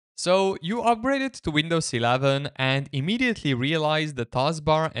So you upgraded to Windows 11 and immediately realized the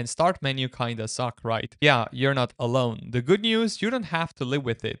taskbar and start menu kinda suck, right? Yeah, you're not alone. The good news, you don't have to live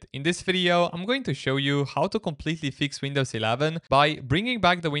with it. In this video, I'm going to show you how to completely fix Windows 11 by bringing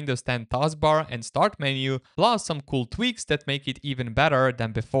back the Windows 10 taskbar and start menu, plus some cool tweaks that make it even better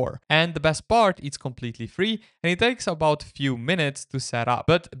than before. And the best part, it's completely free and it takes about a few minutes to set up.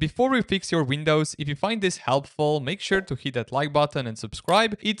 But before we fix your Windows, if you find this helpful, make sure to hit that like button and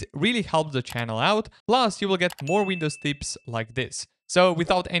subscribe. It really helps the channel out. Plus, you will get more Windows tips like this. So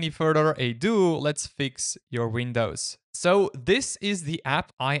without any further ado, let's fix your Windows. So this is the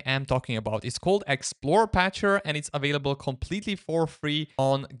app I am talking about. It's called ExplorerPatcher and it's available completely for free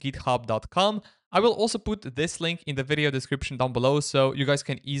on github.com. I will also put this link in the video description down below so you guys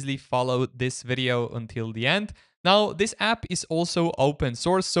can easily follow this video until the end. Now, this app is also open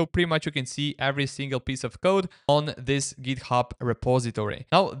source, so pretty much you can see every single piece of code on this GitHub repository.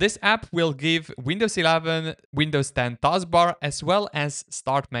 Now, this app will give Windows 11, Windows 10 taskbar, as well as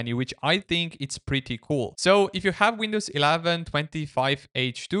start menu, which I think it's pretty cool. So if you have Windows 11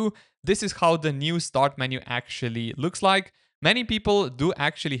 25H2, this is how the new start menu actually looks like. Many people do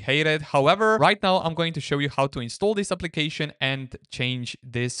actually hate it. However, right now I'm going to show you how to install this application and change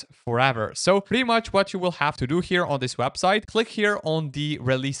this forever. So pretty much what you will have to do here on this website, click here on the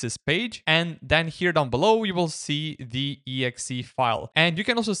releases page, and then here down below you will see the exe file. And you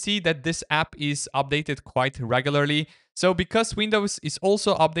can also see that this app is updated quite regularly. So because Windows is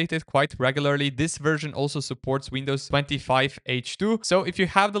also updated quite regularly, this version also supports Windows 25H2. So if you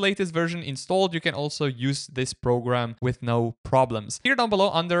have the latest version installed, you can also use this program with no problems. Here down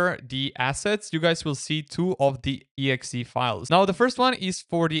below under the assets, you guys will see two of the exe files. Now the first one is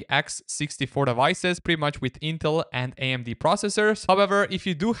for the x64 devices, pretty much with Intel and AMD processors. However, if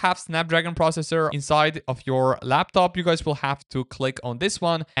you do have Snapdragon processor inside of your laptop, you guys will have to click on this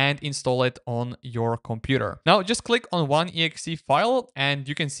one and install it on your computer. Now just click on one exe file and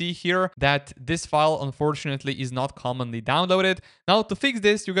you can see here that this file unfortunately is not commonly downloaded. Now to fix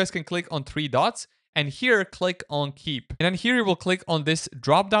this, you guys can click on three dots and here click on keep. And then here you will click on this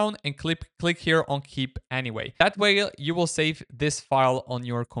drop down and click here on keep anyway. That way you will save this file on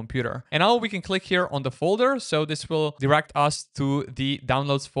your computer. And now we can click here on the folder. So this will direct us to the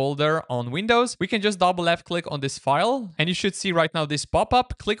downloads folder on Windows. We can just double left click on this file and you should see right now this pop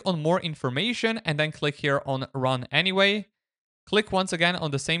up. Click on more information and then click here on run anyway. Click once again on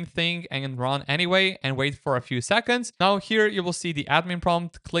the same thing and run anyway and wait for a few seconds. Now here you will see the admin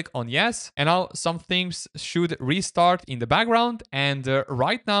prompt, click on yes. And now some things should restart in the background. And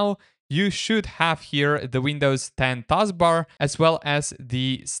right now you should have here the Windows 10 taskbar as well as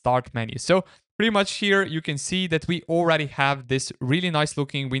the start menu. So pretty much here you can see that we already have this really nice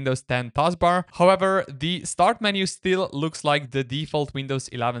looking Windows 10 taskbar. However, the start menu still looks like the default Windows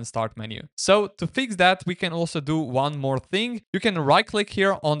 11 start menu. So to fix that, we can also do one more thing. You can right click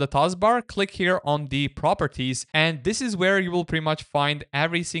here on the taskbar, click here on the properties, and this is where you will pretty much find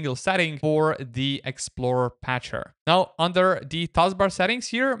every single setting for the ExplorerPatcher. Now under the taskbar settings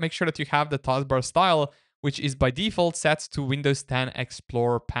here, make sure that you have the taskbar style, which is by default set to Windows 10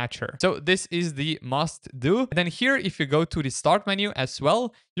 ExplorerPatcher. So this is the must do. And then here, if you go to the start menu as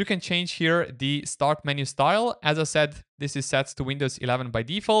well, you can change here the start menu style. As I said, this is set to Windows 11 by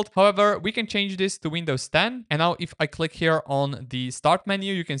default. However, we can change this to Windows 10. And now if I click here on the start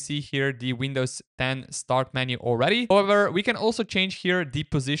menu, you can see here the Windows 10 start menu already. However, we can also change here the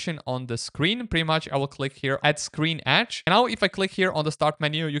position on the screen. Pretty much I will click here at screen edge. And now if I click here on the start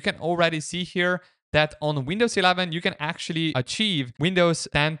menu, you can already see here that on Windows 11, you can actually achieve Windows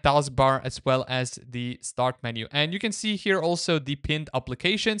 10 taskbar as well as the start menu. And you can see here also the pinned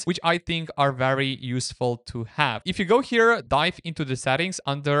applications, which I think are very useful to have. If you go here, dive into the settings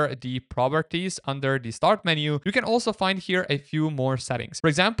under the properties, under the start menu, you can also find here a few more settings. For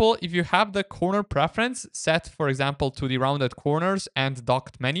example, if you have the corner preference set, for example, to the rounded corners and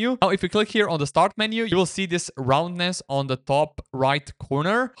docked menu. Now, if you click here on the start menu, you will see this roundness on the top right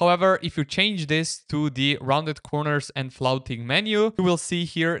corner. However, if you change this to the rounded corners and floating menu, you will see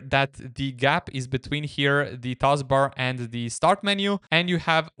here that the gap is between here, the taskbar and the start menu, and you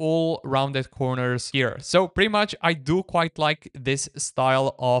have all rounded corners here. So pretty much I do quite like this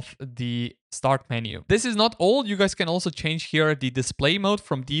style of the start menu. This is not all. You guys can also change here the display mode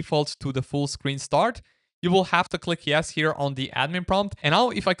from default to the full screen start. You will have to click yes here on the admin prompt. And now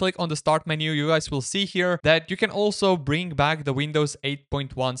if I click on the start menu, you guys will see here that you can also bring back the Windows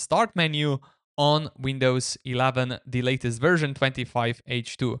 8.1 start menu on Windows 11, the latest version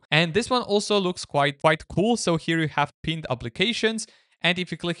 25H2. And this one also looks quite cool. So here you have pinned applications. And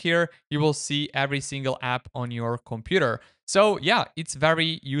if you click here, you will see every single app on your computer. So yeah, it's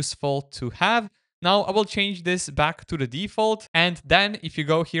very useful to have. Now I will change this back to the default. And then if you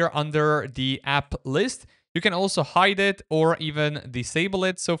go here under the app list, you can also hide it or even disable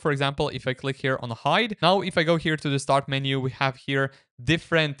it. So for example, if I click here on hide, now if I go here to the start menu, we have here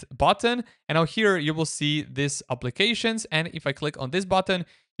different button. And now here you will see this applications. And if I click on this button,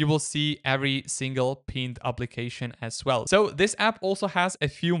 you will see every single pinned application as well. So this app also has a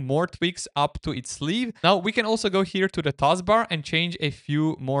few more tweaks up to its sleeve. Now we can also go here to the taskbar and change a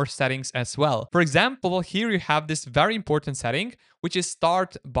few more settings as well. For example, here you have this very important setting, which is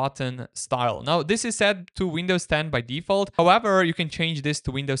start button style. Now this is set to Windows 10 by default. However, you can change this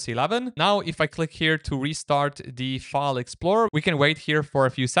to Windows 11. Now if I click here to restart the File Explorer, we can wait here for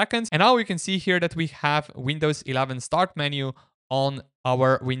a few seconds. And now we can see here that we have Windows 11 start menu on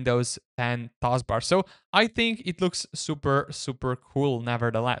our Windows 10 taskbar. So I think it looks super, super cool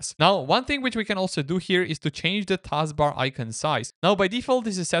nevertheless. Now, one thing which we can also do here is to change the taskbar icon size. Now, by default,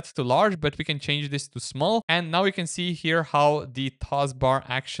 this is set to large, but we can change this to small. And now we can see here how the taskbar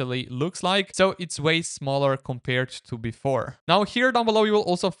actually looks like. So it's way smaller compared to before. Now, here down below, you will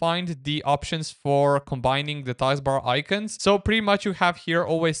also find the options for combining the taskbar icons. So pretty much you have here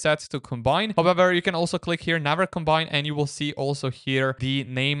always set to combine. However, you can also click here, never combine, and you will see also here the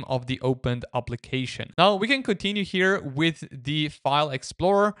name of the opened application. Now we can continue here with the File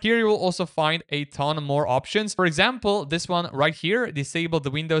Explorer. Here you will also find a ton more options. For example, this one right here, disable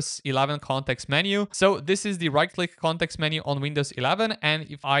the Windows 11 context menu. So this is the right-click context menu on Windows 11. And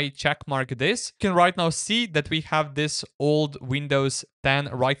if I check mark this, you can right now see that we have this old Windows 10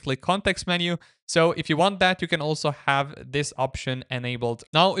 right-click context menu. So if you want that, you can also have this option enabled.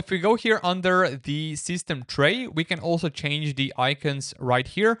 Now, if we go here under the system tray, we can also change the icons right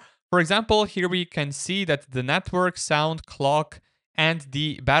here. For example, here we can see that the network, sound, clock, and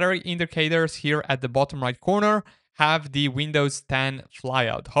the battery indicators here at the bottom right corner have the Windows 10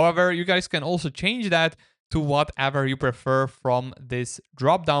 flyout. However, you guys can also change that to whatever you prefer from this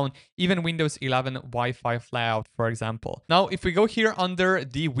dropdown, even Windows 11 Wi-Fi flyout, for example. Now, if we go here under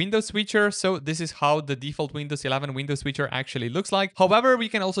the window switcher, so this is how the default Windows 11 window switcher actually looks like. However, we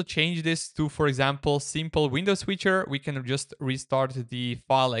can also change this to, for example, simple window switcher. We can just restart the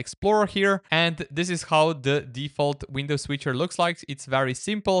File Explorer here, and this is how the default window switcher looks like. It's very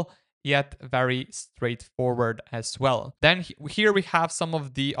simple, yet very straightforward as well. Then here we have some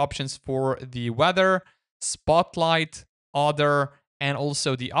of the options for the weather, Spotlight, Other, and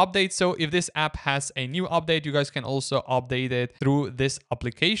also the update. So if this app has a new update, you guys can also update it through this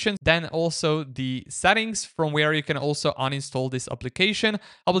application. Then also the settings from where you can also uninstall this application.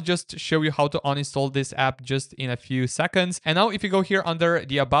 I will just show you how to uninstall this app just in a few seconds. And now if you go here under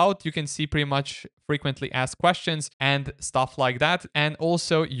the about, you can see pretty much frequently asked questions and stuff like that. And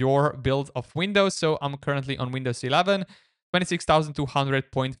also your build of Windows. So I'm currently on Windows 11.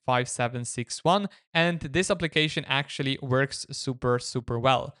 26,200.5761, and this application actually works super, super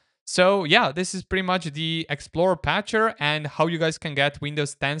well. So yeah, this is pretty much the ExplorerPatcher and how you guys can get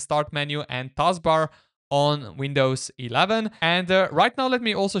Windows 10 start menu and taskbar on Windows 11. And right now, let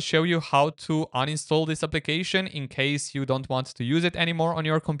me also show you how to uninstall this application in case you don't want to use it anymore on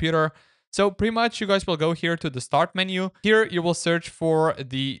your computer. So pretty much you guys will go here to the start menu. Here you will search for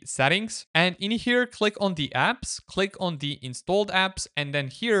the settings, and in here click on the apps, click on the installed apps, and then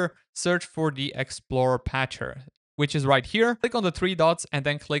here search for the ExplorerPatcher, which is right here. Click on the three dots and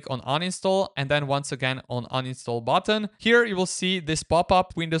then click on uninstall, and then once again on uninstall button. Here you will see this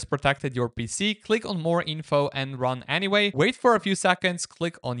pop-up, Windows protected your PC. Click on more info and run anyway. Wait for a few seconds,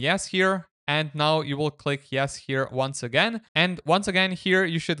 click on yes here. And now you will click yes here once again. And once again here,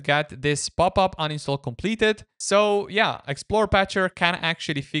 you should get this pop-up uninstall completed. So yeah, ExplorerPatcher can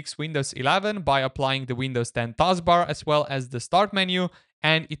actually fix Windows 11 by applying the Windows 10 taskbar as well as the start menu.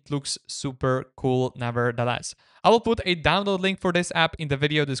 And it looks super cool nevertheless. I will put a download link for this app in the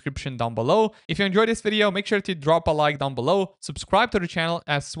video description down below. If you enjoyed this video, make sure to drop a like down below, subscribe to the channel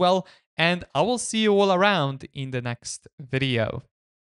as well, and I will see you all around in the next video.